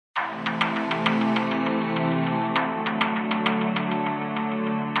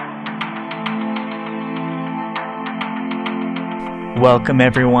Welcome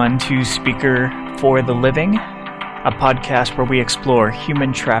everyone to Speaker for the Living, a podcast where we explore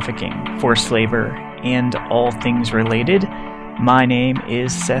human trafficking, forced labor, and all things related. My name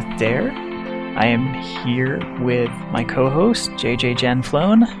is Seth Dare. I am here with my co-host, JJ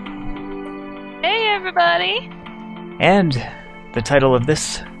Genflone. Hey everybody! And the title of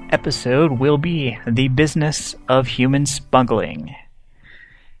this episode will be The Business of Human Smuggling.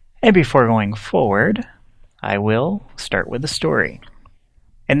 And before going forward, I will start with a story.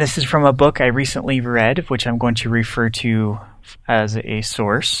 And this is from a book I recently read, which I'm going to refer to as a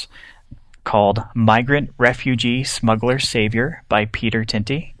source, called Migrant, Refugee, Smuggler, Savior by Peter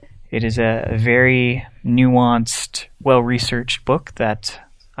Tinti. It is a very nuanced, well-researched book that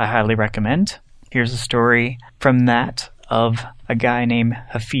I highly recommend. Here's a story from that of a guy named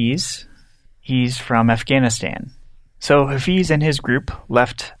Hafiz. He's from Afghanistan. So Hafiz and his group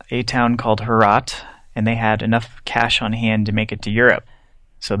left a town called Herat, and they had enough cash on hand to make it to Europe.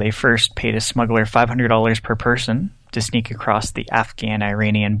 So they first paid a smuggler $500 per person to sneak across the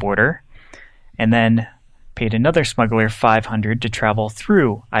Afghan-Iranian border, and then paid another smuggler $500 to travel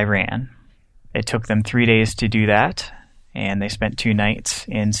through Iran. It took them 3 days to do that, and they spent 2 nights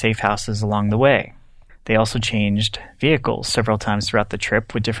in safe houses along the way. They also changed vehicles several times throughout the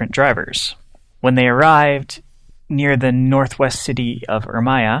trip with different drivers. When they arrived near the northwest city of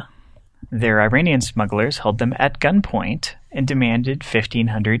Urmia, their Iranian smugglers held them at gunpoint and demanded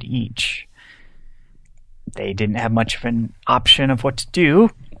 $1,500 each. They didn't have much of an option of what to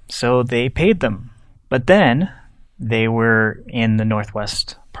do, so they paid them. But then, they were in the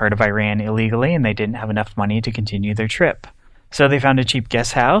northwest part of Iran illegally, and they didn't have enough money to continue their trip. So they found a cheap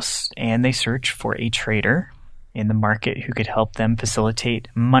guest house, and they searched for a trader in the market who could help them facilitate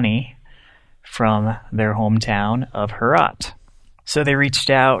money from their hometown of Herat. So they reached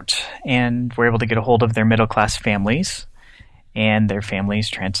out and were able to get a hold of their middle-class families, and their families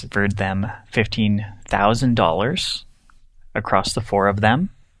transferred them $15,000 across the 4 of them.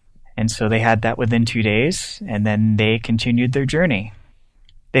 And so they had that within 2 days, and then they continued their journey.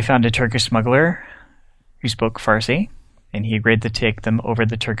 They found a Turkish smuggler who spoke Farsi, and he agreed to take them over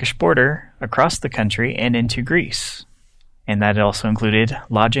the Turkish border, across the country, and into Greece. And that also included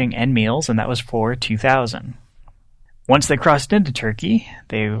lodging and meals, and that was for $2,000. Once they crossed into Turkey,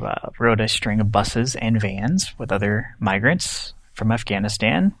 they rode a string of buses and vans with other migrants from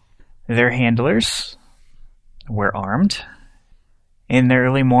Afghanistan. Their handlers were armed. In the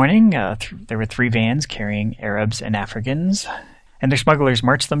early morning, there were 3 vans carrying Arabs and Africans, and their smugglers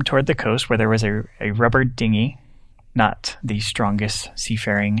marched them toward the coast where there was a rubber dinghy, not the strongest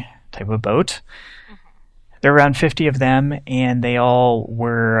seafaring type of boat. There were around 50 of them, and they all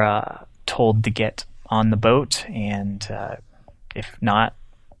were told to get on the boat, and if not,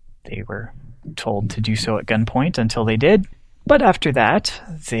 they were told to do so at gunpoint until they did. But after that,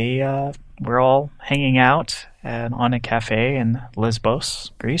 they were all hanging out on a cafe in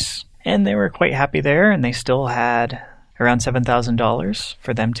Lesbos, Greece, and they were quite happy there, and they still had around $7,000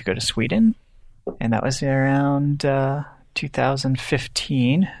 for them to go to Sweden, and that was around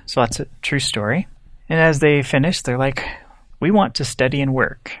 2015, so that's a true story. And as they finished, they're like, we want to study and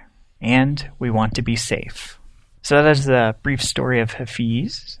work, and we want to be safe. So that is the brief story of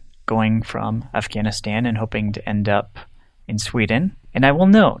Hafiz going from Afghanistan and hoping to end up in Sweden. And I will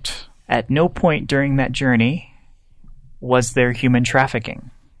note, at no point during that journey was there human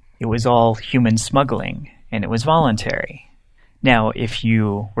trafficking. It was all human smuggling, and it was voluntary. Now, if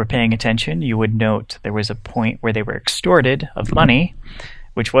you were paying attention, you would note there was a point where they were extorted of money,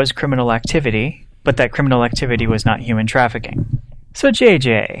 which was criminal activity, but that criminal activity was not human trafficking. So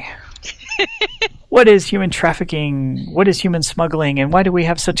JJ, what is human trafficking? What is human smuggling? And why do we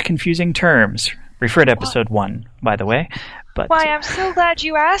have such confusing terms? Refer to episode 1, by the way. But Why, I'm so glad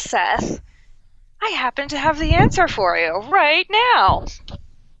you asked, Seth. I happen to have the answer for you right now.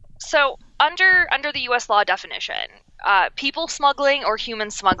 So, under the U.S. law definition, people smuggling or human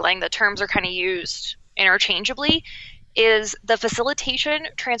smuggling, the terms are kind of used interchangeably, is the facilitation,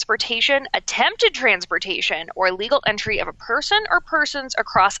 transportation, attempted transportation, or legal entry of a person or persons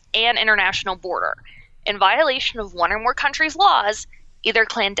across an international border in violation of one or more countries' laws, either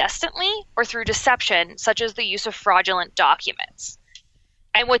clandestinely or through deception, such as the use of fraudulent documents.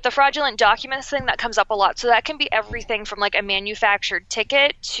 And with the fraudulent documents thing, that comes up a lot. So that can be everything from like a manufactured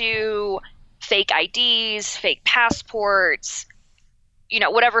ticket to fake IDs, fake passports,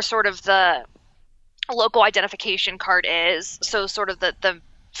 whatever sort of the local identification card is, so sort of the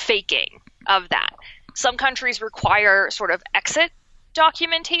faking of that. Some countries require sort of exit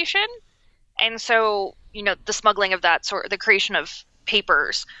documentation, and so, the smuggling of that sort, the creation of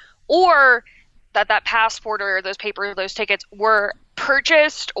papers, or that passport or those papers, those tickets were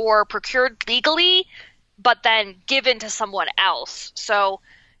purchased or procured legally, but then given to someone else. So,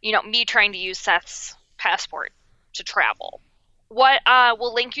 me trying to use Seth's passport to travel. What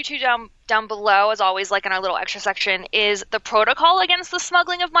we'll link you to down below, as always, like in our little extra section, is the Protocol Against the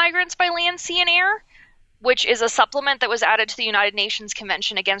Smuggling of Migrants by Land, Sea, and Air, which is a supplement that was added to the United Nations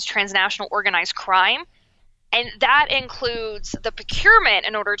Convention Against Transnational Organized Crime. And that includes the procurement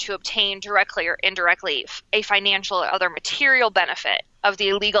in order to obtain directly or indirectly a financial or other material benefit of the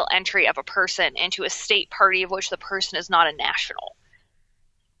illegal entry of a person into a state party of which the person is not a national.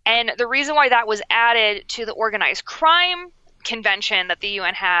 And the reason why that was added to the organized crime convention that the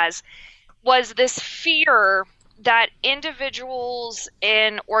UN has was this fear that individuals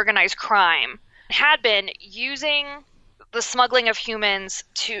in organized crime had been using the smuggling of humans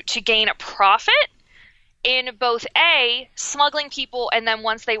to gain a profit in both A, smuggling people, and then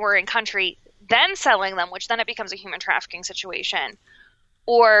once they were in country, then selling them, which then it becomes a human trafficking situation,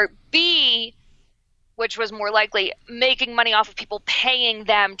 or B, which was more likely, making money off of people paying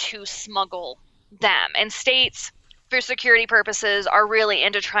them to smuggle them. And states, for security purposes, are really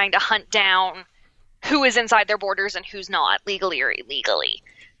into trying to hunt down who is inside their borders and who's not, legally or illegally.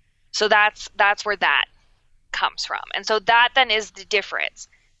 So that's where that comes from. And so that then is the difference.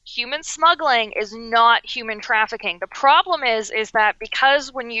 Human smuggling is not human trafficking. The problem is that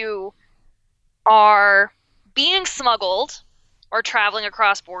because when you are being smuggled or traveling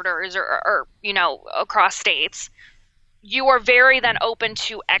across borders or across states, you are very then open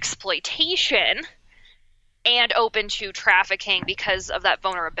to exploitation and open to trafficking because of that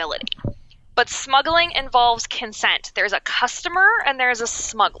vulnerability. But smuggling involves consent. There's a customer and there's a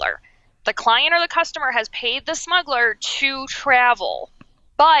smuggler. The client or the customer has paid the smuggler to travel.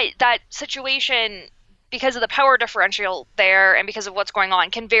 But that situation, because of the power differential there and because of what's going on,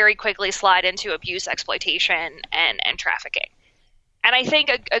 can very quickly slide into abuse, exploitation, and trafficking. And I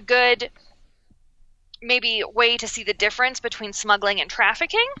think a good maybe way to see the difference between smuggling and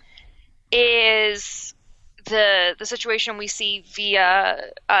trafficking is the situation we see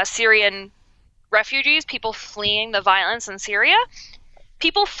via Syrian refugees, people fleeing the violence in Syria.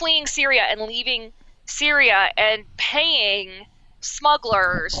 People fleeing Syria and leaving Syria and paying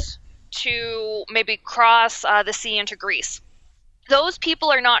smugglers to maybe cross the sea into Greece. Those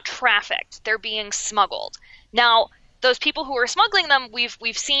people are not trafficked. They're being smuggled. Now, those people who are smuggling them,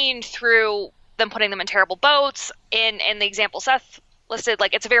 we've seen through them putting them in terrible boats. In the example Seth listed,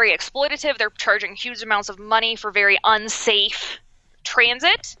 like, it's very exploitative. They're charging huge amounts of money for very unsafe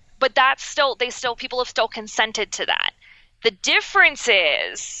transit, but that's still people have still consented to that. The difference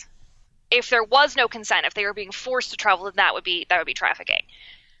is if there was no consent, if they were being forced to travel, then that would be trafficking.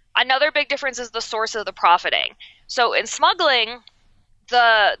 Another big difference is the source of the profiting. So in smuggling,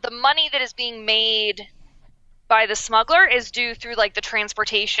 the money that is being made by the smuggler is due through like the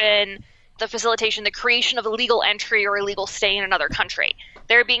transportation, the facilitation, the creation of a legal entry or illegal stay in another country.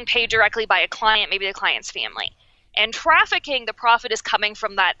 They're being paid directly by a client, maybe the client's family. And trafficking, the profit is coming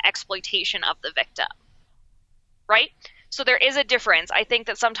from that exploitation of the victim, right? So there is a difference. I think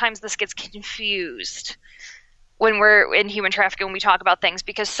that sometimes this gets confused when we're in human trafficking, when we talk about things,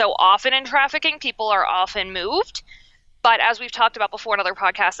 because so often in trafficking, people are often moved. But as we've talked about before in other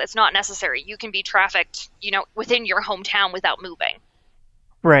podcasts, it's not necessary. You can be trafficked, within your hometown without moving.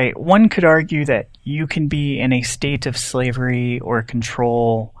 Right. One could argue that you can be in a state of slavery or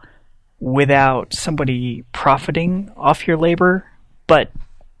control without somebody profiting off your labor, but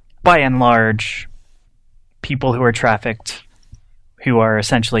by and large, people who are trafficked, who are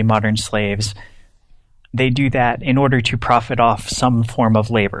essentially modern slaves, they do that in order to profit off some form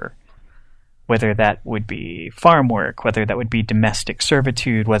of labor, whether that would be farm work, whether that would be domestic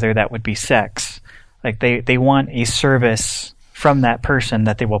servitude, whether that would be sex. Like they want a service from that person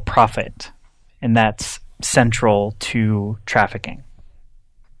that they will profit, and that's central to trafficking.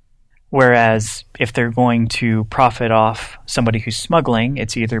 Whereas if they're going to profit off somebody who's smuggling,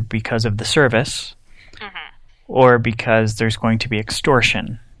 it's either because of the service or because there's going to be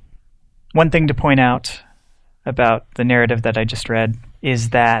extortion. One thing to point out about the narrative that I just read is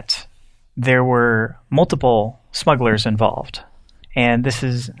that there were multiple smugglers involved, and this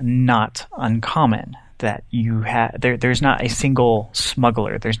is not uncommon. That there's not a single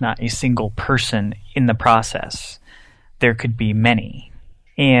smuggler, there's not a single person in the process. There could be many.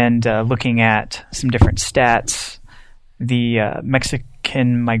 And looking at some different stats, the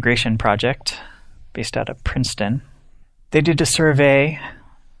Mexican Migration Project, based out of Princeton, they did a survey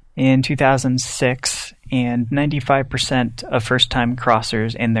in 2006, and 95% of first-time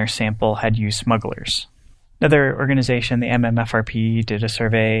crossers in their sample had used smugglers. Another organization, the MMFRP, did a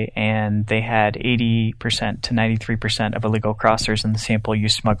survey, and they had 80% to 93% of illegal crossers in the sample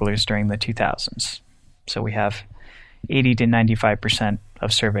use smugglers during the 2000s. So we have 80 to 95%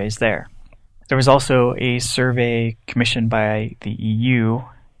 of surveys there. There was also a survey commissioned by the EU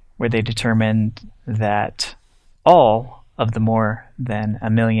where they determined that all of the more than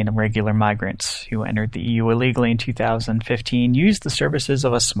 1 million irregular migrants who entered the EU illegally in 2015 used the services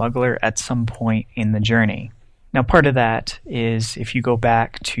of a smuggler at some point in the journey. Now, part of that is if you go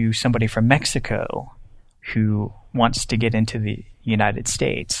back to somebody from Mexico who wants to get into the United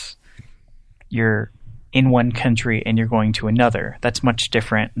States, you're in one country and you're going to another. That's much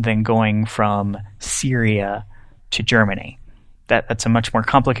different than going from Syria to Germany. That's a much more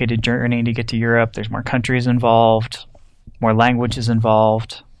complicated journey to get to Europe. There's more countries involved, more languages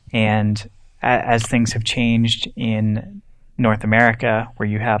involved, and as things have changed in North America, where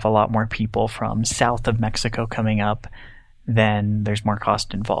you have a lot more people from south of Mexico coming up, then there's more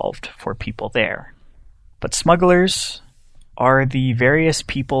cost involved for people there. But smugglers are the various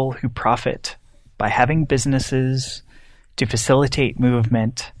people who profit by having businesses to facilitate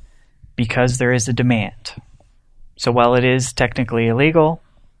movement because there is a demand. So while it is technically illegal,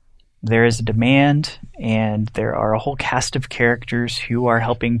 there is a demand, and there are a whole cast of characters who are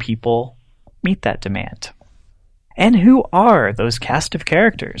helping people meet that demand. And who are those cast of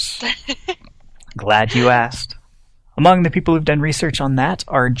characters? Glad you asked. Among the people who've done research on that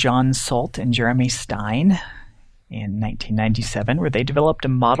are John Salt and Jeremy Stein in 1997, where they developed a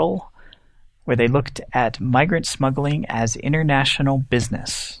model where they looked at migrant smuggling as international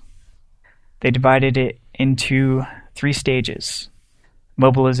business. They divided it into 3 stages: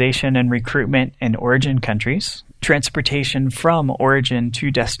 mobilization and recruitment in origin countries, transportation from origin to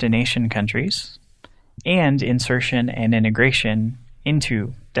destination countries, and insertion and integration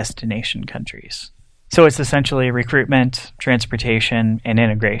into destination countries. So it's essentially recruitment, transportation, and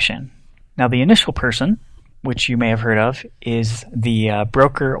integration. Now, the initial person, which you may have heard of, is the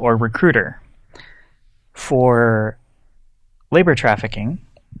broker or recruiter. For labor trafficking,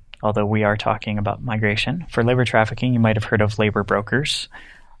 although we are talking about migration, for labor trafficking, you might have heard of labor brokers.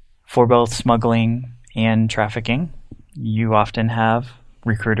 For both smuggling and trafficking, you often have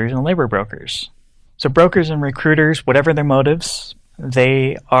recruiters and labor brokers. So brokers and recruiters, whatever their motives,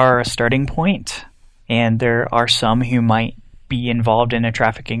 they are a starting point. And there are some who might be involved in a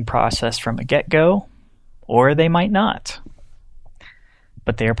trafficking process from a get-go, or they might not.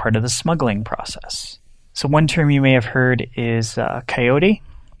 But they are part of the smuggling process. So one term you may have heard is coyote.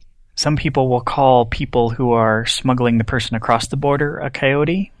 Some people will call people who are smuggling the person across the border a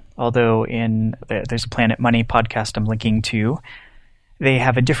coyote, although there's a Planet Money podcast I'm linking to. They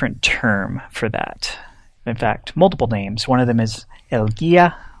have a different term for that. In fact, multiple names. One of them is El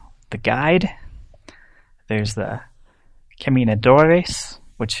Ggia, the guide. There's the Caminadores,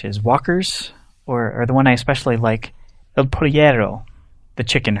 which is walkers, or the one I especially like, El Pollero, the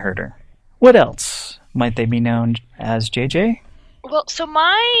chicken herder. What else might they be known as, JJ? Well, so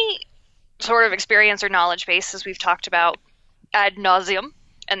my sort of experience or knowledge base, as we've talked about ad nauseum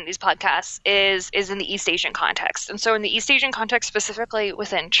in these podcasts, is in the East Asian context. And so in the East Asian context, specifically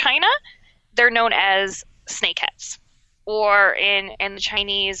within China, they're known as snakeheads, or in the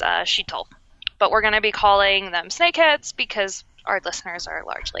Chinese, shito. But we're going to be calling them snakeheads because our listeners are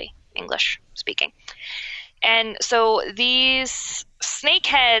largely English speaking. And so these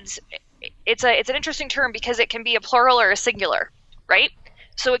snakeheads, it's an interesting term because it can be a plural or a singular, right?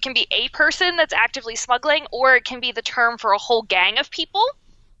 So it can be a person that's actively smuggling, or it can be the term for a whole gang of people.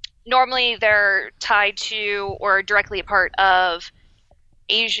 Normally they're tied to or directly a part of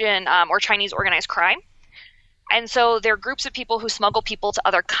Asian or Chinese organized crime. And so they're groups of people who smuggle people to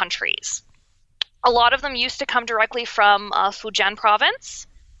other countries. A lot of them used to come directly from Fujian province,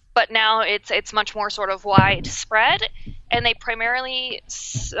 but now it's much more sort of widespread, and they primarily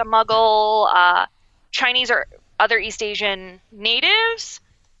smuggle Chinese or other East Asian natives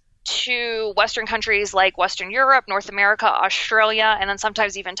to Western countries like Western Europe, North America, Australia, and then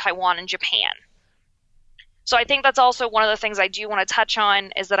sometimes even Taiwan and Japan. So I think that's also one of the things I do want to touch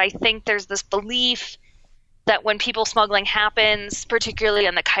on, is that I think there's this belief that when people smuggling happens, particularly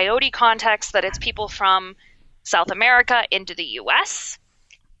in the coyote context, that it's people from South America into the U.S.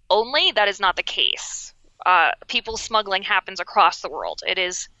 only. That is not the case. People smuggling happens across the world. It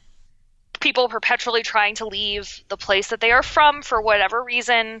is people perpetually trying to leave the place that they are from for whatever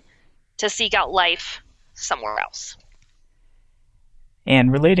reason to seek out life somewhere else.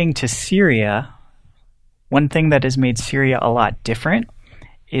 And relating to Syria, one thing that has made Syria a lot different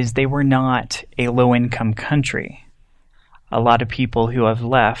is they were not a low-income country. A lot of people who have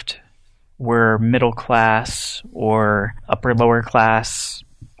left were middle class or upper lower class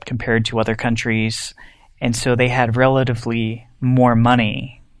compared to other countries, and so they had relatively more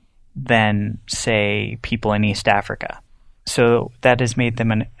money than, say, people in East Africa. So that has made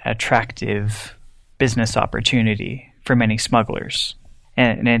them an attractive business opportunity for many smugglers,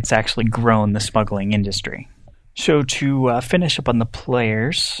 and it's actually grown the smuggling industry. So to finish up on the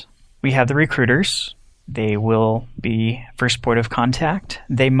players, we have the recruiters. They will be first port of contact.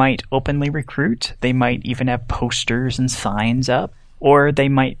 They might openly recruit. They might even have posters and signs up, or they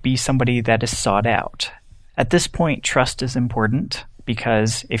might be somebody that is sought out. At this point, trust is important,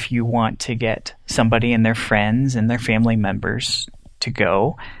 because if you want to get somebody and their friends and their family members to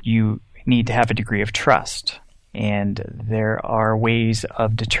go, you need to have a degree of trust. And there are ways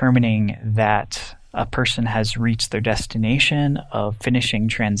of determining that a person has reached their destination, of finishing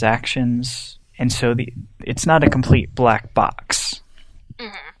transactions. And so it's not a complete black box.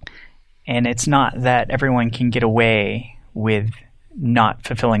 Mm-hmm. And it's not that everyone can get away with not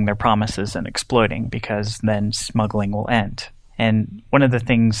fulfilling their promises and exploiting, because then smuggling will end. And one of the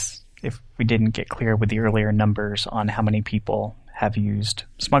things, if we didn't get clear with the earlier numbers on how many people have used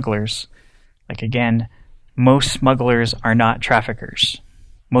smugglers, like again, most smugglers are not traffickers.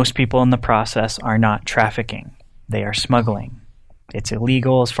 Most people in the process are not trafficking. They are smuggling. It's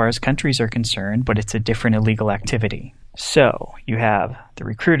illegal as far as countries are concerned, but it's a different illegal activity. So you have the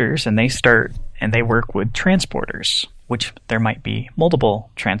recruiters, and they start and they work with transporters, which there might be multiple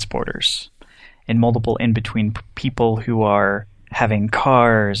transporters and multiple in-between people who are having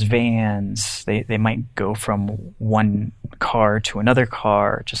cars, vans. They might go from one car to another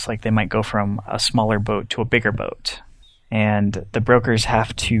car, just like they might go from a smaller boat to a bigger boat. And the brokers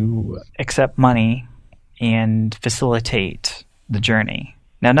have to accept money and facilitate the journey.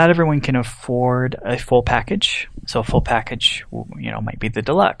 Now, not everyone can afford a full package. So a full package, might be the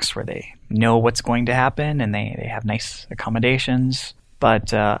deluxe, where they know what's going to happen and they have nice accommodations.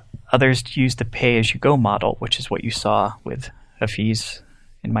 But others use the pay-as-you-go model, which is what you saw with Hafiz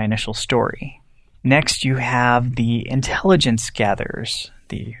in my initial story. Next, you have the intelligence gatherers,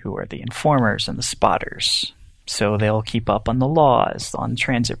 who are the informers and the spotters. So they'll keep up on the laws, on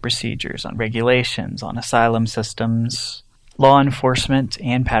transit procedures, on regulations, on asylum systems, law enforcement,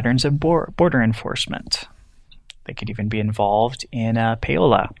 and patterns of border enforcement. They could even be involved in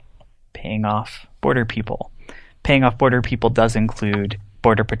payola, paying off border people. Paying off border people does include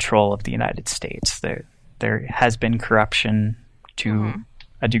Border Patrol of the United States. There has been corruption to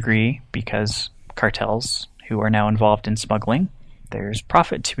a degree, because cartels who are now involved in smuggling, there's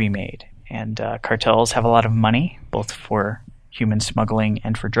profit to be made. And cartels have a lot of money, both for human smuggling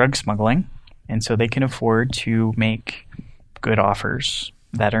and for drug smuggling. And so they can afford to make good offers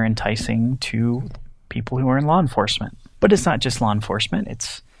that are enticing to people who are in law enforcement. But it's not just law enforcement.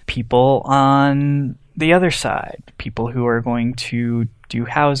 It's people on the other side, people who are going to do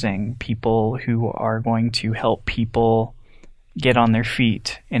housing, people who are going to help people get on their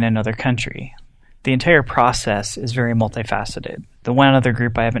feet in another country. The entire process is very multifaceted. The one other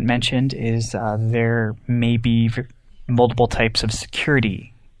group I haven't mentioned is there may be multiple types of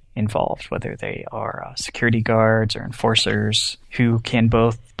security involved, whether they are security guards or enforcers who can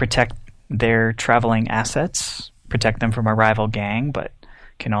both protect their traveling assets, protect them from a rival gang, but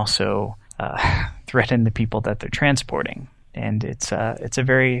can also threaten the people that they're transporting. And it's a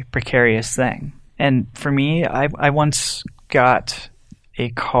very precarious thing. And for me, I once got a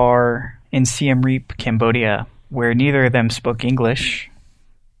car in Siem Reap, Cambodia, where neither of them spoke English,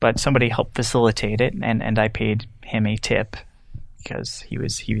 but somebody helped facilitate it, and I paid him a tip because he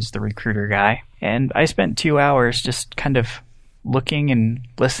was the recruiter guy. And I spent 2 hours just kind of looking and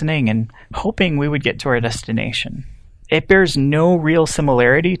listening and hoping we would get to our destination. It bears no real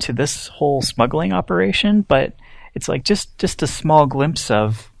similarity to this whole smuggling operation, but it's like just a small glimpse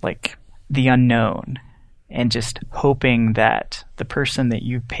of like the unknown, and just hoping that the person that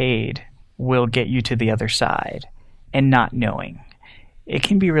you paid will get you to the other side, and not knowing. It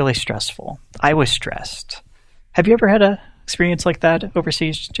can be really stressful. I was stressed. Have you ever had a experience like that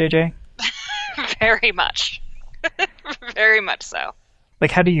overseas, JJ? Very much. Very much so.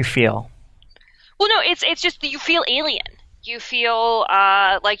 Like, how do you feel? Well, no, it's just that you feel alien. You feel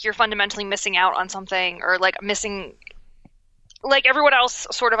like you're fundamentally missing out on something, or like missing, like everyone else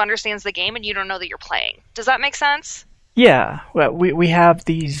sort of understands the game and you don't know that you're playing. Does that make sense? Yeah. Well, we have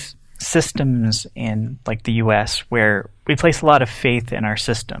these systems in like the US where we place a lot of faith in our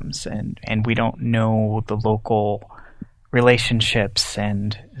systems, and we don't know the local relationships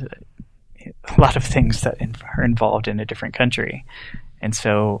and a lot of things that are involved in a different country. And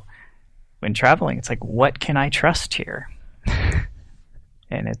so when traveling, it's like, what can I trust here?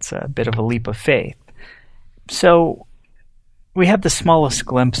 and it's a bit of a leap of faith. So we have the smallest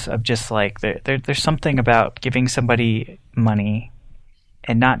glimpse of just like there's something about giving somebody money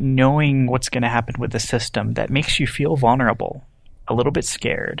and not knowing what's going to happen with the system that makes you feel vulnerable, a little bit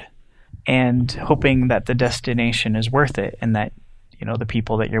scared, and hoping that the destination is worth it and that, you know, the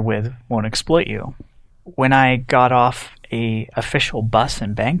people that you're with won't exploit you. When I got off a official bus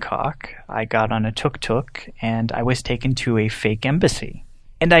in Bangkok, I got on a tuk-tuk and I was taken to a fake embassy.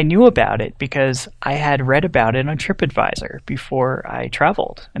 And I knew about it because I had read about it on TripAdvisor before I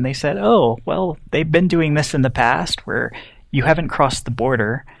traveled. And they said, oh, well, they've been doing this in the past where you haven't crossed the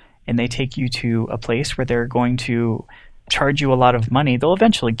border and they take you to a place where they're going to charge you a lot of money. They'll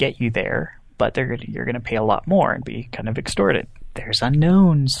eventually get you there, but you're going to pay a lot more and be kind of extorted. There's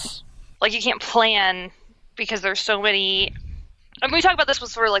unknowns. Like, you can't plan because there's so many... I mean, we talk about this with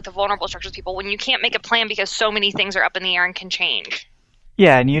sort of like the vulnerable structures people, when you can't make a plan because so many things are up in the air and can change.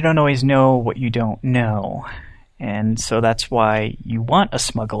 Yeah, and you don't always know what you don't know. And so that's why you want a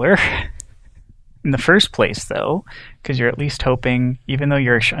smuggler in the first place, though, because you're at least hoping, even though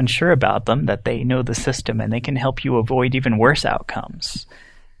you're unsure about them, that they know the system and they can help you avoid even worse outcomes.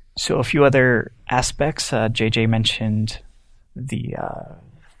 So a few other aspects, JJ mentioned the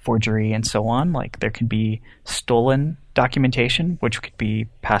forgery and so on. Like, there could be stolen documentation, which could be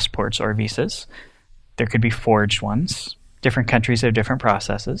passports or visas. There could be forged ones. Different countries have different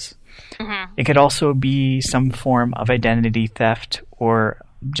processes. Mm-hmm. It could also be some form of identity theft or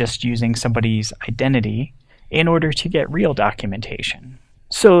just using somebody's identity in order to get real documentation.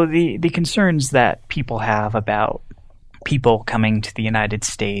 So the concerns that people have about people coming to the United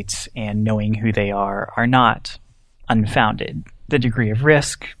States and knowing who they are not unfounded. The degree of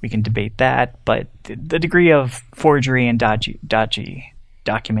risk, we can debate that, but the degree of forgery and dodgy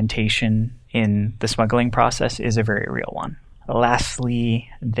documentation in the smuggling process is a very real one. Lastly,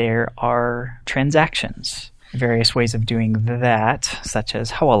 there are transactions. Various ways of doing that, such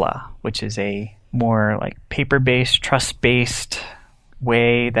as hawala, which is a more like paper-based, trust-based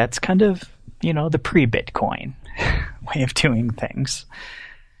way that's kind of, you know, the pre-Bitcoin way of doing things.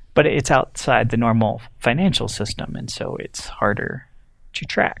 But it's outside the normal financial system, and so it's harder to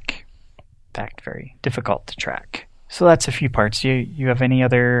track. In fact, very difficult to track. So that's a few parts. You have any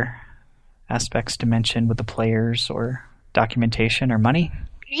other aspects to mention with the players or documentation or money?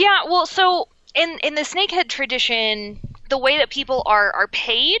 Yeah, well, so in the Snakehead tradition, the way that people are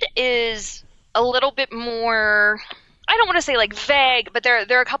paid is a little bit more, I don't want to say like vague, but there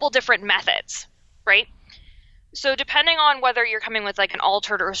are a couple different methods, right? So depending on whether you're coming with like an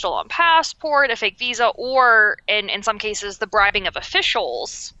altered or stolen passport, a fake visa, or in some cases the bribing of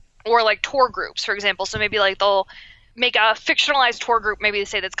officials, or like tour groups, for example. So maybe like they'll make a fictionalized tour group, maybe they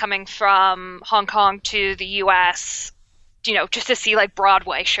say that's coming from Hong Kong to the US, you know, just to see like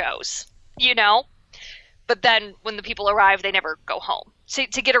Broadway shows, you know? But then when the people arrive, they never go home to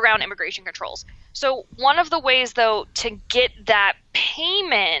get around immigration controls. So one of the ways, though, to get that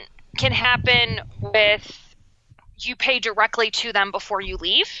payment can happen with you pay directly to them before you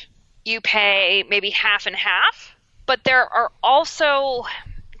leave. You pay maybe half and half. But there are also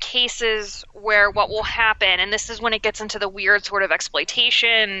cases where what will happen, and this is when it gets into the weird sort of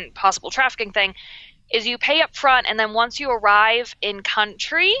exploitation, possible trafficking thing, is you pay up front, and then once you arrive in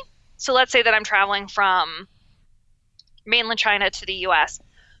country, so let's say that I'm traveling from mainland China to the US.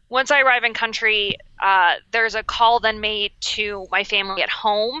 Once I arrive in country, there's a call then made to my family at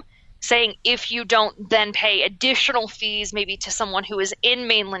home saying if you don't then pay additional fees maybe to someone who is in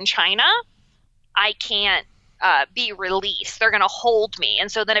mainland China, I can't be released. They're going to hold me.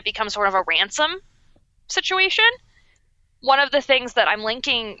 And so then it becomes sort of a ransom situation. One of the things that I'm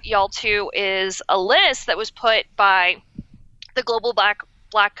linking y'all to is a list that was put by the Global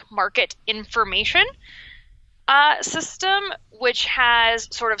Black Market Information System, which has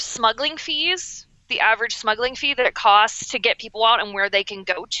sort of smuggling fees, the average smuggling fee that it costs to get people out and where they can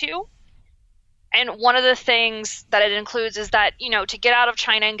go to. And one of the things that it includes is that, you know, to get out of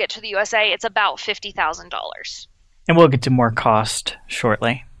China and get to the USA, it's about $50,000. And we'll get to more cost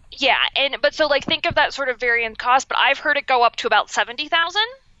shortly. Yeah, but so like think of that sort of varying cost, but I've heard it go up to about $70,000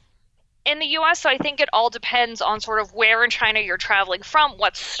 in the US. So I think it all depends on sort of where in China you're traveling from,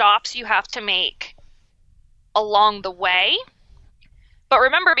 what stops you have to make along the way. But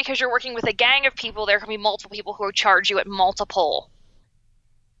remember, because you're working with a gang of people, there can be multiple people who will charge you at multiple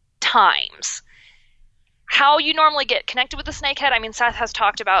times. How you normally get connected with the Snakehead, I mean, Seth has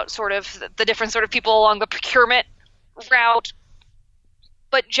talked about sort of the different sort of people along the procurement route.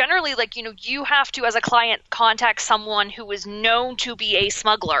 But generally, like, you know, you have to, as a client, contact someone who is known to be a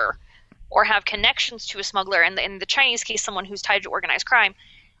smuggler or have connections to a smuggler, and in the Chinese case, someone who's tied to organized crime,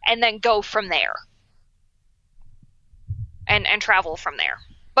 and then go from there and travel from there.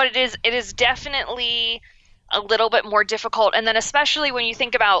 But it is definitely a little bit more difficult. And then especially when you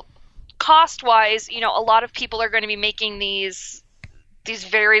think about cost-wise, a lot of people are going to be making these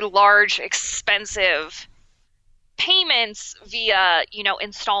very large, expensive payments via,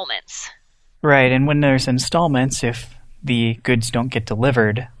 installments. Right, and when there's installments, if the goods don't get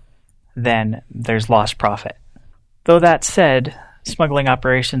delivered, then there's lost profit. Though that said, smuggling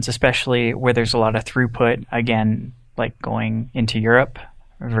operations, especially where there's a lot of throughput, again, like going into Europe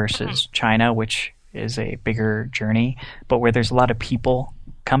versus China, which is a bigger journey, but where there's a lot of people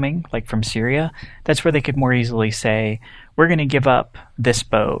coming, like from Syria, that's where they could more easily say, we're going to give up this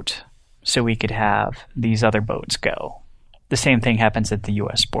boat so we could have these other boats go. The same thing happens at the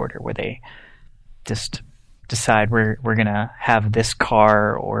U.S. border, where they just decide we're going to have this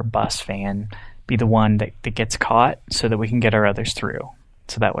car or bus van be the one that gets caught so that we can get our others through.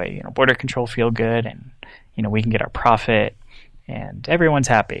 So that way, border control feel good, and we can get our profit and everyone's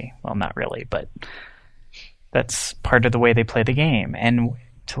happy. Well, not really, but that's part of the way they play the game. And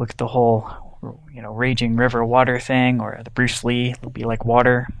to look at the whole, raging river water thing, or the Bruce Lee, it'll be like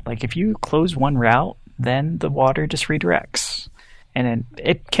water. Like if you close one route, then the water just redirects. And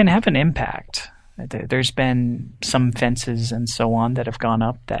it can have an impact. There's been some fences and so on that have gone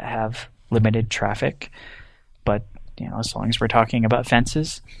up that have limited traffic. But, as long as we're talking about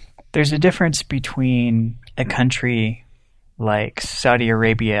fences, there's a difference between a country like Saudi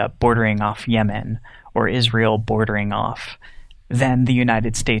Arabia bordering off Yemen or Israel bordering off than the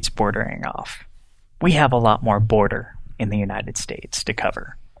United States bordering off. We have a lot more border in the United States to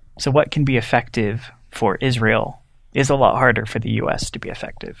cover. So what can be effective for Israel is a lot harder for the U.S. to be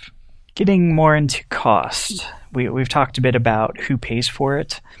effective. Getting more into cost, we've talked a bit about who pays for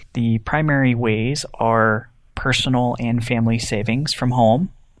it. The primary ways are personal and family savings from home.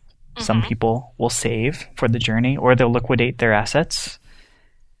 Some people will save for the journey, or they'll liquidate their assets.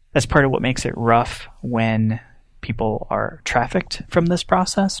 That's part of what makes it rough when people are trafficked from this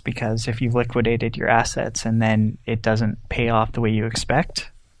process, because if you've liquidated your assets and then it doesn't pay off the way you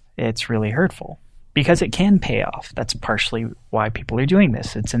expect, it's really hurtful. Because it can pay off. That's partially why people are doing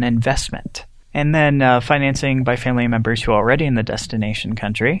this. It's an investment. And then financing by family members who are already in the destination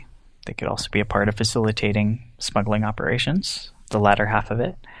country. They could also be a part of facilitating smuggling operations, the latter half of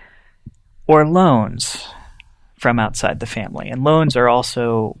it. Or loans from outside the family. And loans are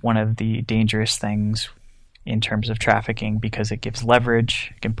also one of the dangerous things in terms of trafficking, because it gives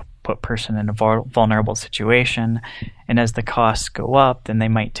leverage. It can put a person in a vulnerable situation. And as the costs go up, then they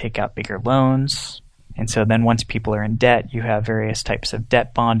might take out bigger loans. And so then once people are in debt, you have various types of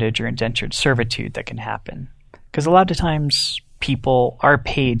debt bondage or indentured servitude that can happen. Because a lot of times people are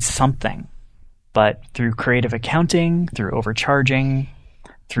paid something, but through creative accounting, through overcharging,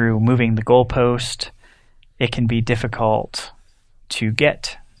 through moving the goalpost, it can be difficult to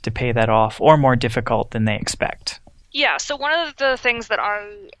get to pay that off, or more difficult than they expect. Yeah, so one of the things that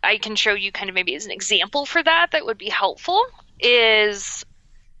I can show you kind of maybe as an example for that would be helpful is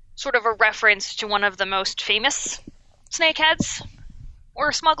sort of a reference to one of the most famous snakeheads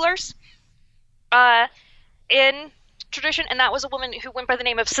or smugglers in tradition, and that was a woman who went by the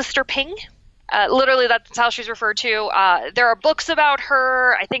name of Sister Ping. Literally, that's how she's referred to. There are books about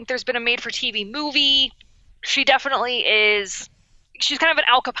her. I think there's been a made-for-TV movie. She definitely is. She's kind of an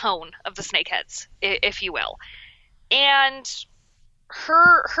Al Capone of the snakeheads, if you will. And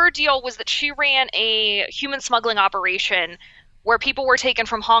her deal was that she ran a human smuggling operation where people were taken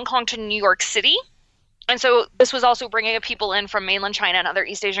from Hong Kong to New York City. And so this was also bringing people in from mainland China and other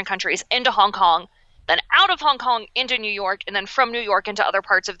East Asian countries into Hong Kong, then out of Hong Kong into New York, and then from New York into other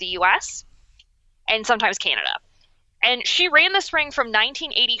parts of the U.S. and sometimes Canada. And she ran this ring from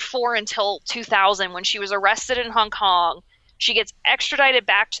 1984 until 2000, when she was arrested in Hong Kong. She gets extradited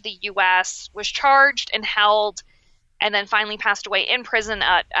back to the U.S., was charged and held, and then finally passed away in prison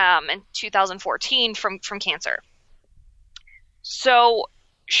in 2014 from cancer. So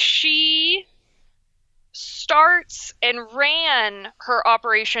she starts and ran her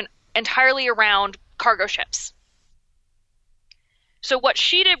operation entirely around cargo ships. So what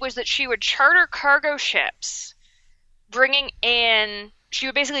she did was that she would charter cargo ships, she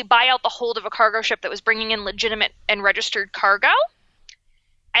would basically buy out the hold of a cargo ship that was bringing in legitimate and registered cargo.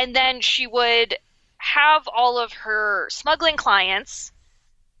 And then she would have all of her smuggling clients,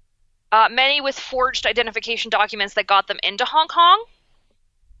 many with forged identification documents that got them into Hong Kong.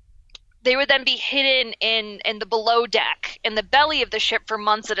 They would then be hidden in the below deck, in the belly of the ship for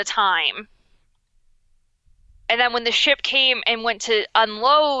months at a time. And then when the ship came and went to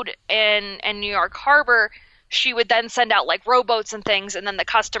unload in New York Harbor, she would then send out like rowboats and things, and then the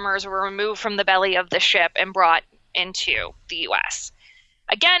customers were removed from the belly of the ship and brought into the U.S.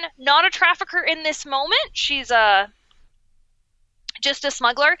 Again, not a trafficker in this moment. She's just a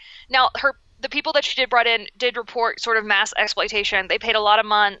smuggler. Now, the people that she did brought in did report sort of mass exploitation. They paid a lot of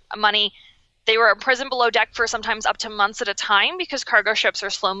money. They were imprisoned below deck for sometimes up to months at a time because cargo ships are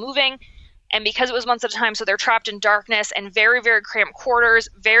slow moving. And because it was months at a time, so they're trapped in darkness and very, very cramped quarters,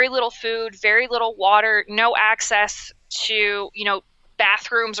 very little food, very little water, no access to,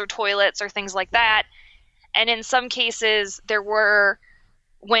 bathrooms or toilets or things like that. And in some cases, there were,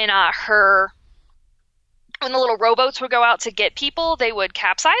 when the little rowboats would go out to get people, they would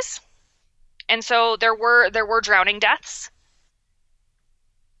capsize. And so there were drowning deaths.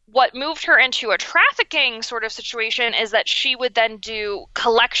 What moved her into a trafficking sort of situation is that she would then do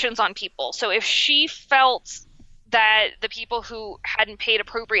collections on people. So if she felt that the people who hadn't paid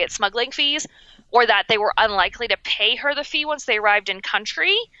appropriate smuggling fees, or that they were unlikely to pay her the fee once they arrived in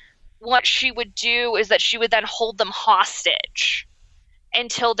country, what she would do is that she would then hold them hostage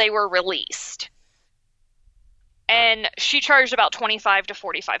until they were released. And she charged about $25,000 to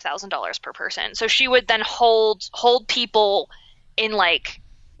 $45,000 per person. So she would then hold people in like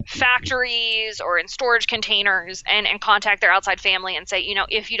factories or in storage containers and contact their outside family and say,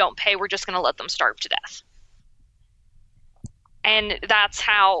 if you don't pay, we're just going to let them starve to death. And that's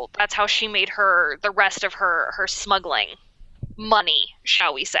how she made the rest of her smuggling money,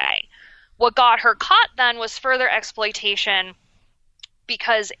 shall we say. What got her caught then was further exploitation,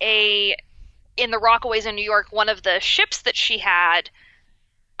 because in the Rockaways in New York, one of the ships that she had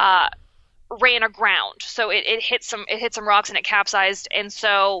ran aground. So it hit some rocks and it capsized, and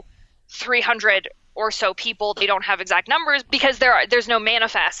so 300 or so people, they don't have exact numbers because there's no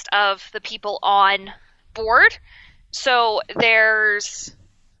manifest of the people on board. So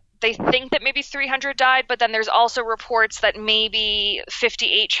they think that maybe 300 died, but then there's also reports that maybe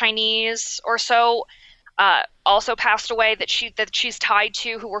 58 Chinese or so also passed away that she's tied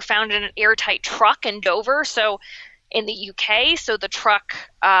to, who were found in an airtight truck in Dover, so in the UK. So the truck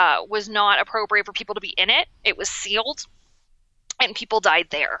was not appropriate for people to be in it. It was sealed, and people died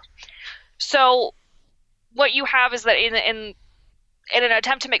there. So what you have is that in an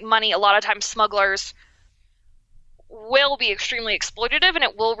attempt to make money, a lot of times smugglers will be extremely exploitative, and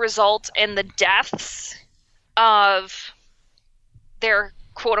it will result in the deaths of their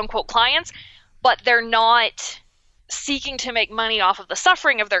quote-unquote clients, but they're not seeking to make money off of the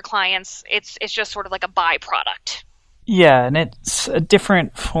suffering of their clients. It's just sort of like a byproduct. Yeah, and it's a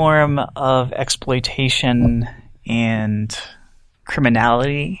different form of exploitation and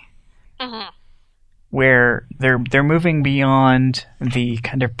criminality, where they're moving beyond the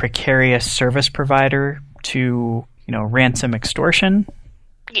kind of precarious service provider to ransom extortion.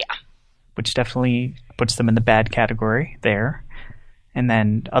 Yeah. Which definitely puts them in the bad category there. And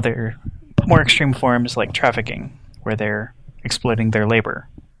then other more extreme forms like trafficking, where they're exploiting their labor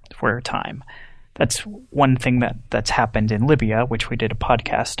for a time. That's one thing that's happened in Libya, which we did a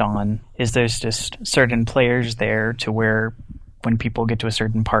podcast on, is there's just certain players there to where when people get to a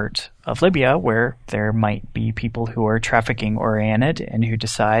certain part of Libya where there might be people who are trafficking oriented and who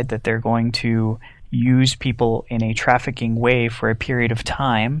decide that they're going to use people in a trafficking way for a period of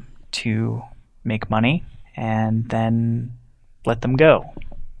time to make money and then let them go.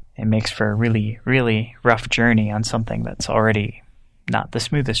 It makes for a really, really rough journey on something that's already not the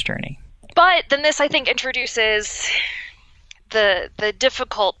smoothest journey. But then this, I think, introduces the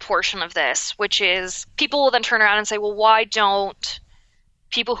difficult portion of this, which is people will then turn around and say, well, why don't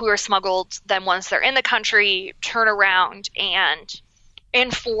people who are smuggled then, once they're in the country, turn around and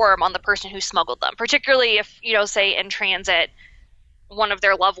inform on the person who smuggled them, particularly if, say in transit, one of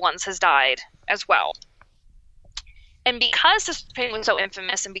their loved ones has died as well. And because this painting was so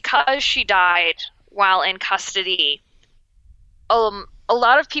infamous, and because she died while in custody, a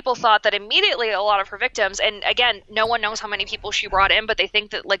lot of people thought that immediately a lot of her victims, and again, no one knows how many people she brought in, but they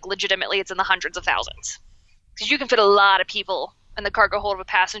think that legitimately it's in the hundreds of thousands. Because you can fit a lot of people in the cargo hold of a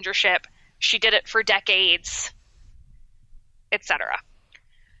passenger ship. She did it for decades, etc.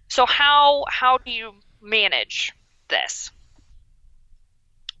 So how do you manage this?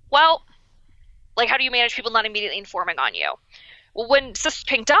 Well, how do you manage people not immediately informing on you? Well, when Sister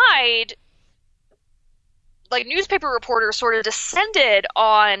Pink died, newspaper reporters sort of descended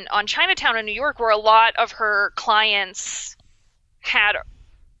on Chinatown in New York, where a lot of her clients had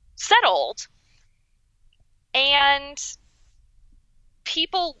settled, and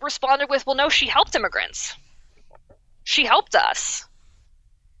people responded with, well, no, she helped immigrants. She helped us.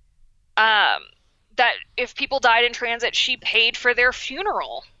 that if people died in transit, she paid for their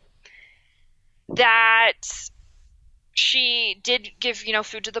funeral. That she did give,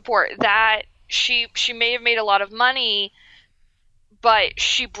 food to the poor. That she may have made a lot of money, but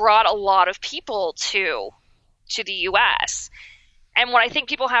she brought a lot of people to the U.S. And what I think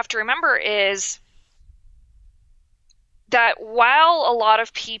people have to remember is that while a lot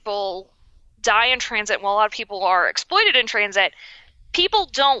of people die in transit, while a lot of people are exploited in transit, people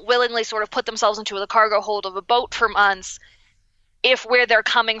don't willingly sort of put themselves into the cargo hold of a boat for months if where they're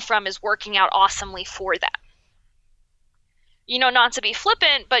coming from is working out awesomely for them. Not to be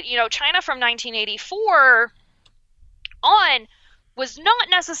flippant, but, China from 1984 on was not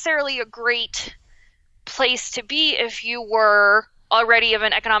necessarily a great place to be if you were already of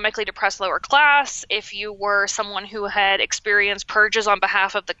an economically depressed lower class, if you were someone who had experienced purges on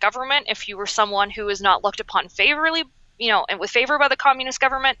behalf of the government, if you were someone who was not looked upon favorably, and with favor by the communist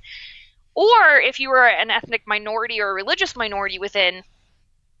government, or if you were an ethnic minority or a religious minority within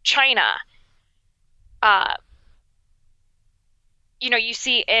China. You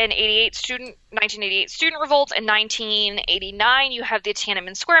see in 1988 student revolts. In 1989, you have the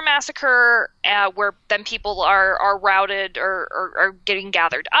Tiananmen Square massacre, where then people are routed or are getting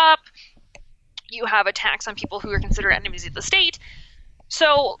gathered up. You have attacks on people who are considered enemies of the state.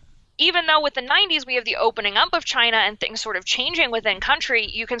 So even though with the 90s we have the opening up of China and things sort of changing within country,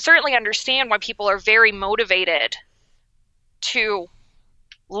 you can certainly understand why people are very motivated to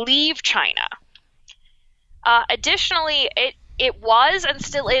leave China. Additionally, it was and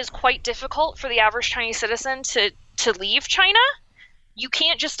still is quite difficult for the average Chinese citizen to leave China. You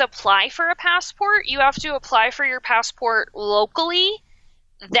can't just apply for a passport. You have to apply for your passport locally,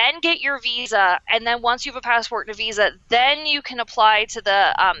 then get your visa, and then once you have a passport and a visa, then you can apply to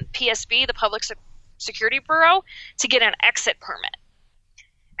the PSB, the Public Security Bureau, to get an exit permit.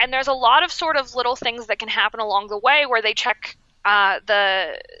 And there's a lot of sort of little things that can happen along the way where they check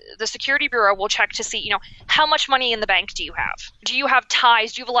the Security Bureau will check to see, how much money in the bank do you have? Do you have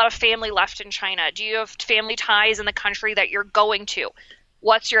ties? Do you have a lot of family left in China? Do you have family ties in the country that you're going to?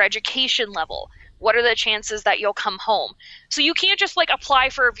 What's your education level? What are the chances that you'll come home? So you can't just apply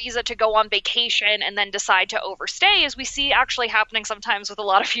for a visa to go on vacation and then decide to overstay, as we see actually happening sometimes with a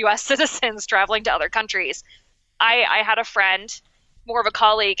lot of U.S. citizens traveling to other countries. I had a friend, more of a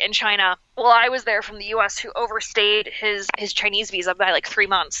colleague in China, while I was there from the U.S., who overstayed his Chinese visa by 3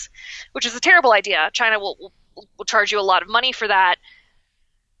 months, which is a terrible idea. China will charge you a lot of money for that.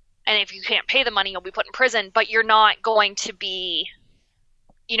 And if you can't pay the money, you'll be put in prison, but you're not going to be,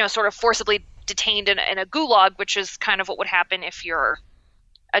 sort of forcibly detained in a gulag, which is kind of what would happen if you're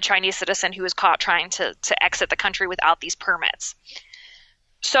a Chinese citizen who is caught trying to exit the country without these permits.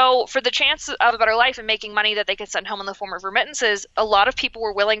 So for the chance of a better life and making money that they could send home in the form of remittances, a lot of people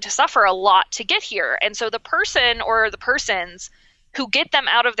were willing to suffer a lot to get here. And so the person or the persons who get them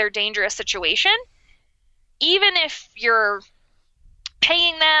out of their dangerous situation, even if you're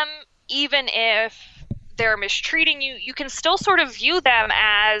paying them, even if they're mistreating you, you can still sort of view them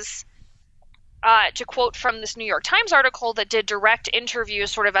as, to quote from this New York Times article that did direct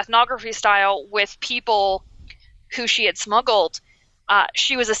interviews, sort of ethnography style, with people who she had smuggled,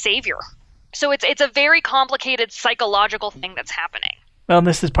 she was a savior. So it's a very complicated psychological thing that's happening. Well,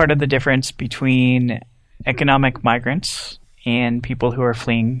 this is part of the difference between economic migrants and people who are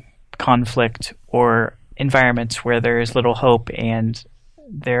fleeing conflict or environments where there is little hope and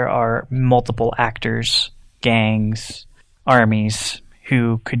there are multiple actors, gangs, armies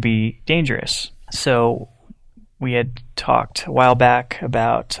who could be dangerous. So we had talked a while back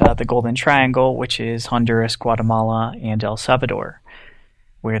about the Golden Triangle, which is Honduras, Guatemala, and El Salvador,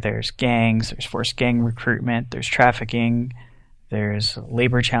 where there's gangs, there's forced gang recruitment, there's trafficking, there's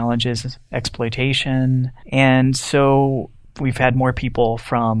labor challenges, exploitation. And so we've had more people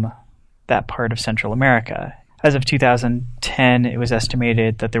from that part of Central America. As of 2010, it was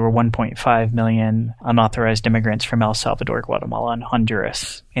estimated that there were 1.5 million unauthorized immigrants from El Salvador, Guatemala, and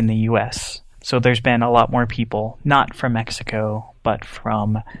Honduras in the U.S. So there's been a lot more people, not from Mexico, but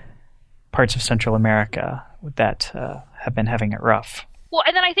from parts of Central America that have been having it rough. Well,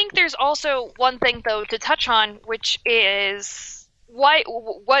 and then I think there's also one thing, though, to touch on, which is what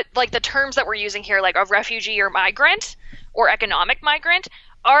the terms that we're using here, like a refugee or migrant or economic migrant,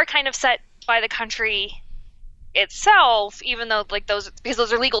 are kind of set by the country itself, even though because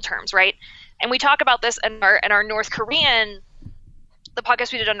those are legal terms, right? And we talk about this in our North Korean, the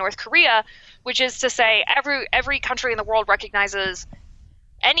podcast we did on North Korea, which is to say every country in the world recognizes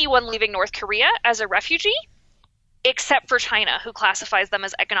anyone leaving North Korea as a refugee, except for China, who classifies them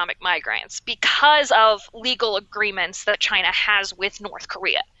as economic migrants because of legal agreements that China has with North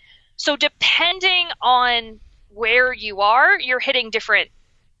Korea. So depending on where you are, you're hitting different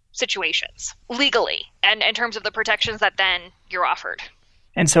situations legally and in terms of the protections that then you're offered.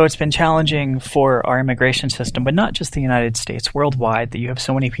 And so it's been challenging for our immigration system, but not just the United States, worldwide, that you have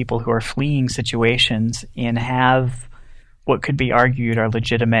so many people who are fleeing situations and have what could be argued are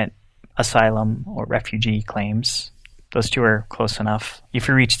legitimate asylum or refugee claims. Those two are close enough. If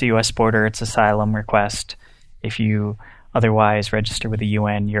you reach the U.S. border, it's asylum request. If you otherwise register with the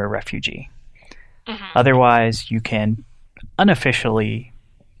UN, you're a refugee. Mm-hmm. Otherwise, you can unofficially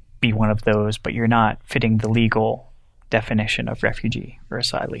be one of those, but you're not fitting the legal definition of refugee or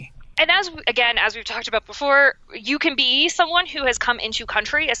asylee. And as we've talked about before, you can be someone who has come into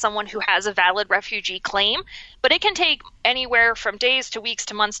country as someone who has a valid refugee claim, but it can take anywhere from days to weeks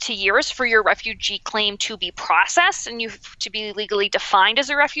to months to years for your refugee claim to be processed and you to be legally defined as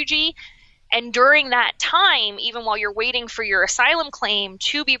a refugee. And during that time, even while you're waiting for your asylum claim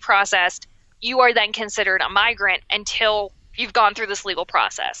to be processed, you are then considered a migrant until you've gone through this legal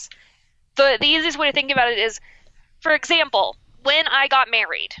process. The easiest way to think about it is, for example, when I got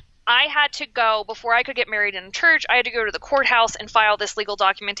married, I had to go, before I could get married in church, I had to go to the courthouse and file this legal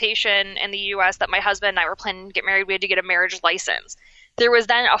documentation in the U.S. that my husband and I were planning to get married. We had to get a marriage license. There was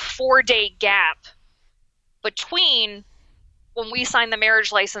then a 4-day gap between when we signed the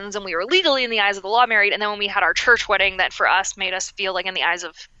marriage license and we were legally in the eyes of the law married, and then when we had our church wedding that for us made us feel like in the eyes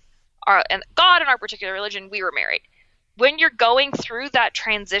of and God and our particular religion, we were married. When you're going through that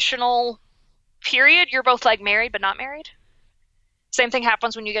transitional period, you're both like married but not married. Same thing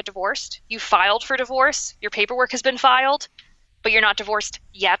happens when you get divorced. You filed for divorce, your paperwork has been filed, but you're not divorced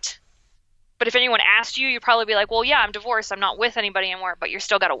yet. But if anyone asked you, you'd probably be like, well, yeah, I'm divorced, I'm not with anybody anymore, but you're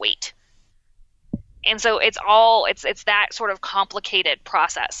still got to wait. And so it's that sort of complicated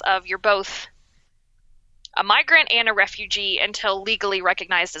process of you're both a migrant and a refugee until legally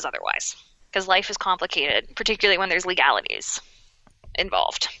recognized as otherwise. Because life is complicated, particularly when there's legalities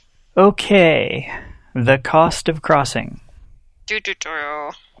involved. Okay, the cost of crossing.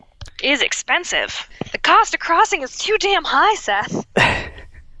 Is expensive. The cost of crossing is too damn high, Seth. Which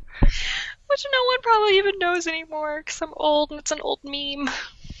no one probably even knows anymore, because I'm old and it's an old meme.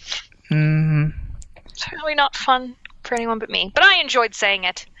 It's really not fun for anyone but me. But I enjoyed saying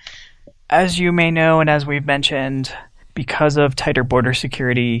it. As you may know, and as we've mentioned, because of tighter border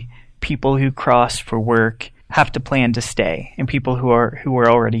security, people who cross for work have to plan to stay, and people who are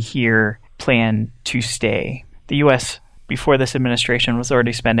already here plan to stay. The U.S., before this administration, was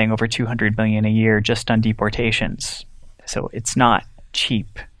already spending over $200 million a year just on deportations. So it's not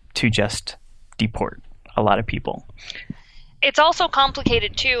cheap to just deport a lot of people. It's also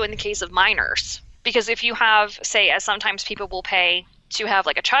complicated, too, in the case of minors. Because if you have, say, as sometimes people will pay to have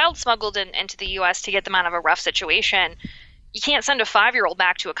like a child smuggled into the U.S. to get them out of a rough situation, you can't send a 5-year-old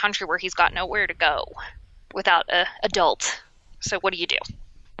back to a country where he's got nowhere to go without an adult. So what do you do?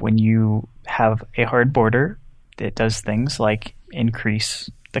 When you have a hard border, it does things like increase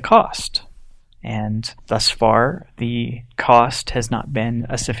the cost. And thus far, the cost has not been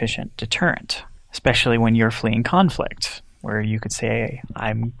a sufficient deterrent, especially when you're fleeing conflict, where you could say,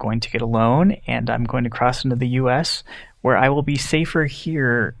 I'm going to get a loan and I'm going to cross into the U.S., where I will be safer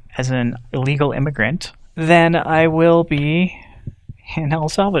here as an illegal immigrant than I will be in El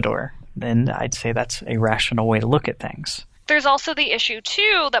Salvador. Then I'd say that's a rational way to look at things. There's also the issue,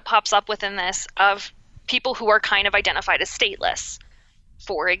 too, that pops up within this of people who are kind of identified as stateless.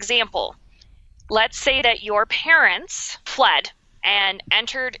 For example, let's say that your parents fled and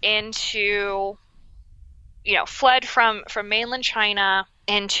entered into, fled from mainland China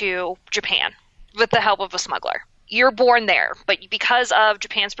into Japan with the help of a smuggler. You're born there, but because of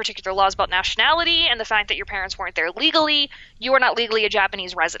Japan's particular laws about nationality and the fact that your parents weren't there legally, you are not legally a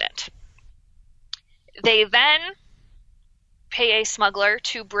Japanese resident. They then pay a smuggler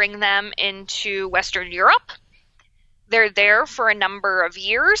to bring them into Western Europe. They're there for a number of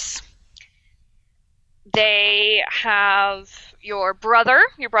years. They have your brother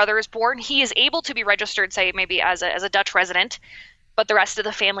is born. He is able to be registered, say, maybe as a Dutch resident, but the rest of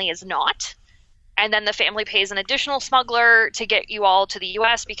the family is not. And then the family pays an additional smuggler to get you all to the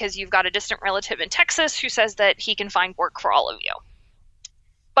U.S. because you've got a distant relative in Texas who says that he can find work for all of you.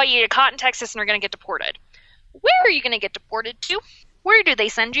 But you get caught in Texas and are going to get deported. Where are you going to get deported to? Where do they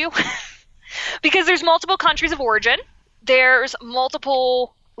send you? Because there's multiple countries of origin. There's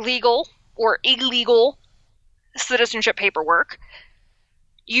multiple legal or illegal citizenship paperwork.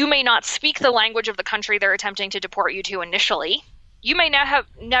 You may not speak the language of the country they're attempting to deport you to initially. You may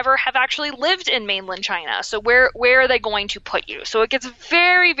never have actually lived in mainland China. So where are they going to put you? So it gets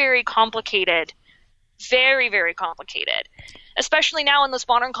very, very complicated very, very complicated, especially now in this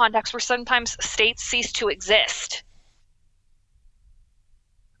modern context where sometimes states cease to exist.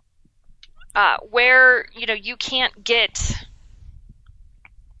 Where, you can't get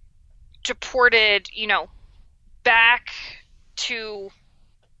deported, back to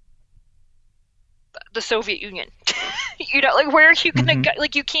the Soviet Union. Where are you going to go?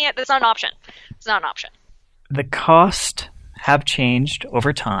 You can't, that's not an option. It's not an option. The costs have changed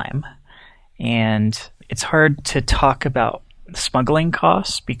over time, and it's hard to talk about smuggling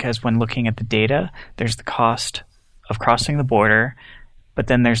costs because when looking at the data, there's the cost of crossing the border, but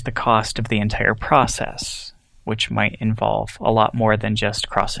then there's the cost of the entire process, which might involve a lot more than just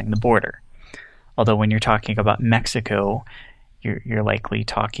crossing the border. Although when you're talking about Mexico, you're likely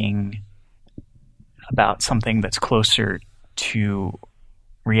talking about something that's closer to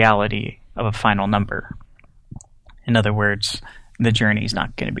reality of a final number. In other words, the journey's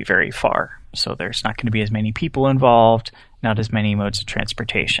not going to be very far, so there's not going to be as many people involved, not as many modes of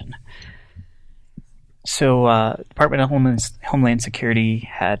transportation. So Department of Homeland Security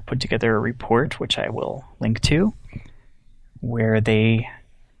had put together a report, which I will link to, where they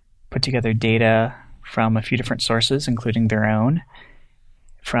put together data from a few different sources, including their own,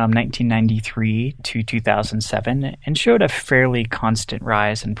 from 1993 to 2007, and showed a fairly constant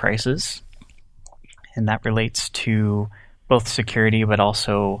rise in prices. And that relates to both security, but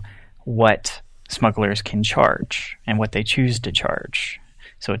also what smugglers can charge and what they choose to charge.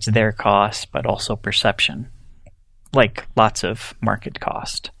 So it's their cost, but also perception, like lots of market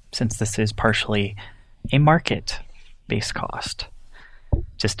cost, since this is partially a market-based cost,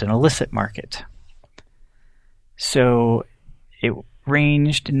 just an illicit market. So it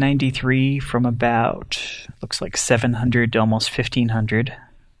ranged in 93 from about, looks like 700 to almost 1,500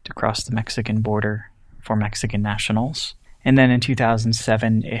 to cross the Mexican border for Mexican nationals. And then in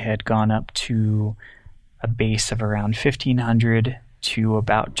 2007, it had gone up to a base of around 1,500 to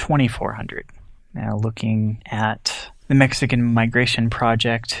about 2,400. Now looking at the Mexican Migration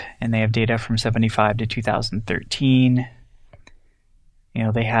Project, and they have data from 75 to 2013.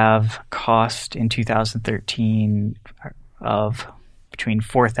 They have cost in 2013 of between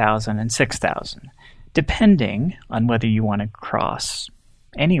 4,000 and 6,000, depending on whether you want to cross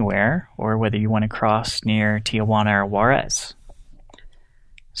anywhere or whether you want to cross near Tijuana or Juarez.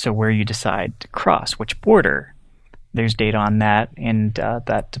 So where you decide to cross, which border, there's data on that in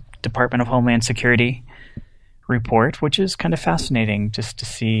that Department of Homeland Security report, which is kind of fascinating just to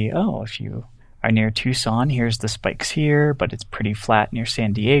see, if you are near Tucson, here's the spikes here, but it's pretty flat near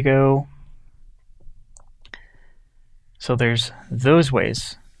San Diego. So there's those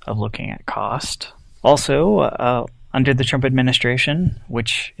ways of looking at cost. Also, under the Trump administration,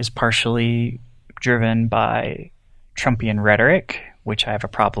 which is partially driven by Trumpian rhetoric, which I have a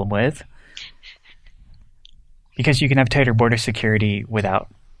problem with, because you can have tighter border security without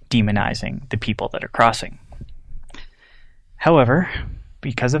demonizing the people that are crossing. However,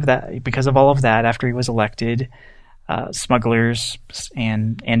 because of all of that, after he was elected, smugglers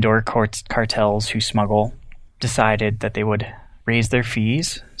and or cartels who smuggle decided that they would raise their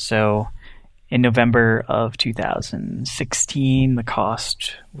fees. So in November of 2016, the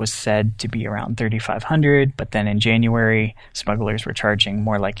cost was said to be around $3,500, but then in January, smugglers were charging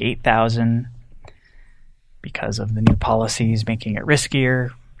more like $8,000 because of the new policies making it riskier.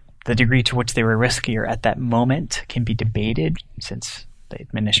 The degree to which they were riskier at that moment can be debated since the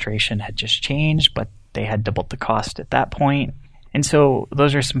administration had just changed, but they had doubled the cost at that point. And so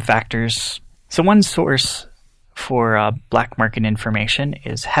those are some factors. So one source for black market information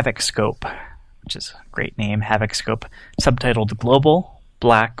is HavocScope, which is a great name, HavocScope, subtitled Global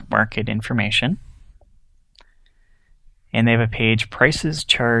Black Market Information. And they have a page, Prices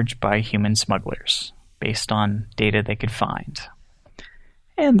Charged by Human Smugglers, based on data they could find.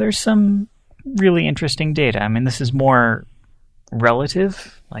 And there's some really interesting data. I mean, this is more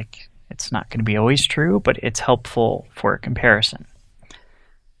relative, like it's not going to be always true, but it's helpful for a comparison.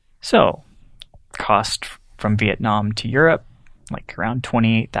 So, cost from Vietnam to Europe, like around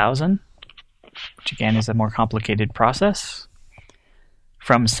 28,000, which again is a more complicated process.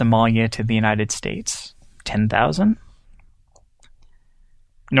 From Somalia to the United States, 10,000.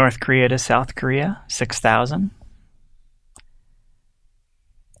 North Korea to South Korea, 6,000.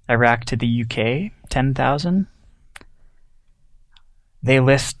 Iraq to the UK, 10,000. They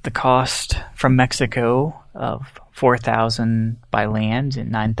list the cost from Mexico of 4,000 by land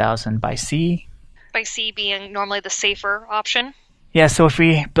and 9,000 by sea. By sea being normally the safer option. Yeah, so if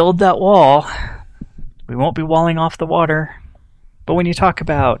we build that wall, we won't be walling off the water. But when you talk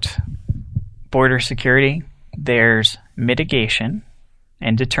about border security, there's mitigation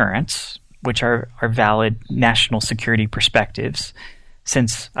and deterrence. which are valid national security perspectives.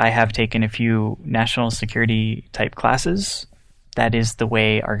 Since I have taken a few national security type classes, that is the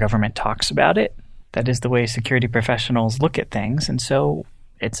way our government talks about it. That is the way security professionals look at things. And so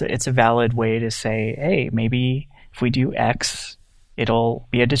it's a valid way to say, hey, maybe if we do X, it'll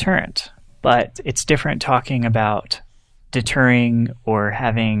be a deterrent. But it's different talking about deterring or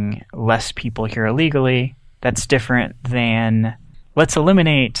having less people here illegally. That's different than let's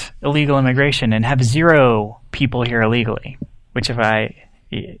eliminate illegal immigration and have 0 people here illegally, which, if I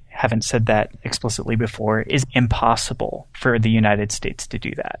haven't said that explicitly before, is impossible for the United States to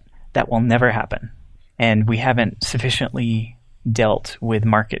do that. That will never happen. And we haven't sufficiently dealt with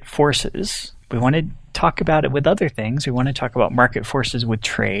market forces. We want to talk about it with other things. We want to talk about market forces with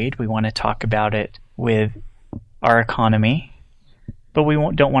trade. We want to talk about it with our economy, but we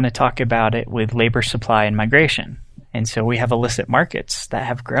don't want to talk about it with labor supply and migration. And so we have illicit markets that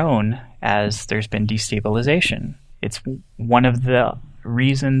have grown as there's been destabilization. It's one of the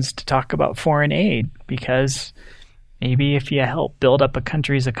reasons to talk about foreign aid, because maybe if you help build up a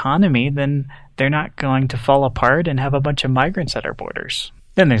country's economy, then they're not going to fall apart and have a bunch of migrants at our borders.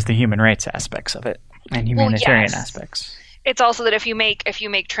 Then there's the human rights aspects of it and humanitarian aspects. It's also that if you make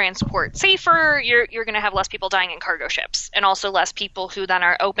transport safer, you're going to have less people dying in cargo ships, and also less people who then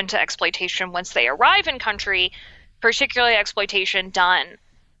are open to exploitation once they arrive in country, particularly exploitation done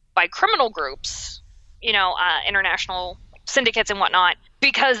by criminal groups, international syndicates and whatnot,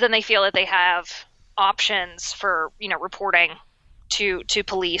 because then they feel that they have options for reporting to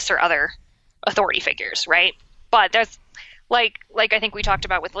police or other authority figures, right? But that's like I think we talked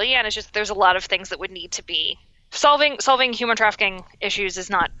about with Leanne, it's just there's a lot of things that would need to be solving human trafficking issues is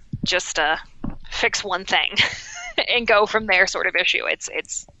not just a fix one thing and go from there sort of issue.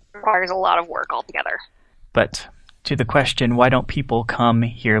 It's requires a lot of work altogether. But to the question, why don't people come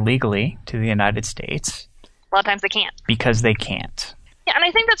here legally to the United States? A lot of times they can't. Because they can't. Yeah, and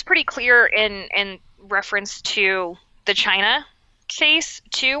I think that's pretty clear in reference to the China case,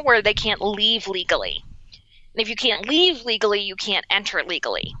 too, where they can't leave legally. And if you can't leave legally, you can't enter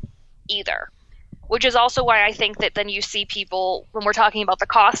legally either. Which is also why I think that then you see people, when we're talking about the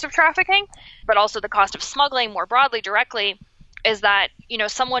cost of trafficking, but also the cost of smuggling more broadly, directly, is that,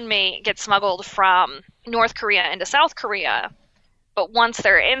 someone may get smuggled from North Korea into South Korea, but once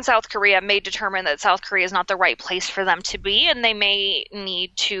they're in South Korea, may determine that South Korea is not the right place for them to be, and they may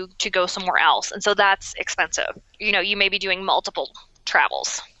need to go somewhere else. And so that's expensive. You may be doing multiple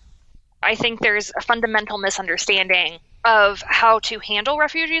travels. I think there's a fundamental misunderstanding of how to handle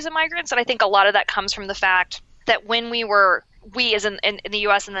refugees and migrants. And I think a lot of that comes from the fact that when we as in the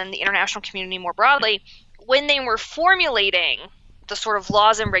U.S. and then the international community more broadly, when they were formulating the sort of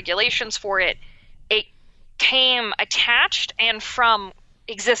laws and regulations for it, it came attached and from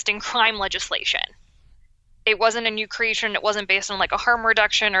existing crime legislation. It wasn't a new creation. It wasn't based on like a harm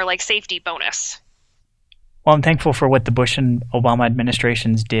reduction or like safety bonus. Well, I'm thankful for what the Bush and Obama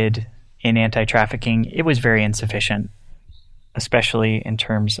administrations did in anti-trafficking. It was very insufficient, especially in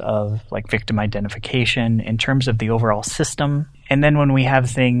terms of like victim identification, in terms of the overall system. And then when we have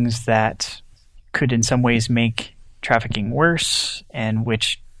things that could in some ways make trafficking worse and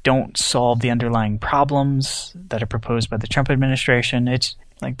which don't solve the underlying problems that are proposed by the Trump administration, it's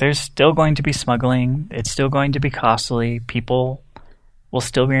like there's still going to be smuggling. It's still going to be costly. People will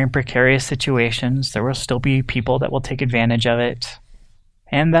still be in precarious situations. There will still be people that will take advantage of it.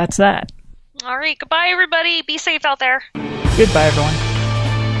 And that's that. All right. Goodbye, everybody. Be safe out there. Goodbye, everyone.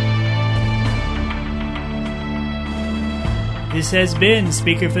 This has been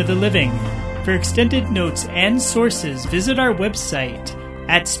Speaker for the Living. For extended notes and sources, visit our website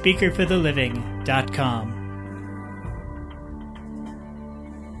at speakerfortheliving.com.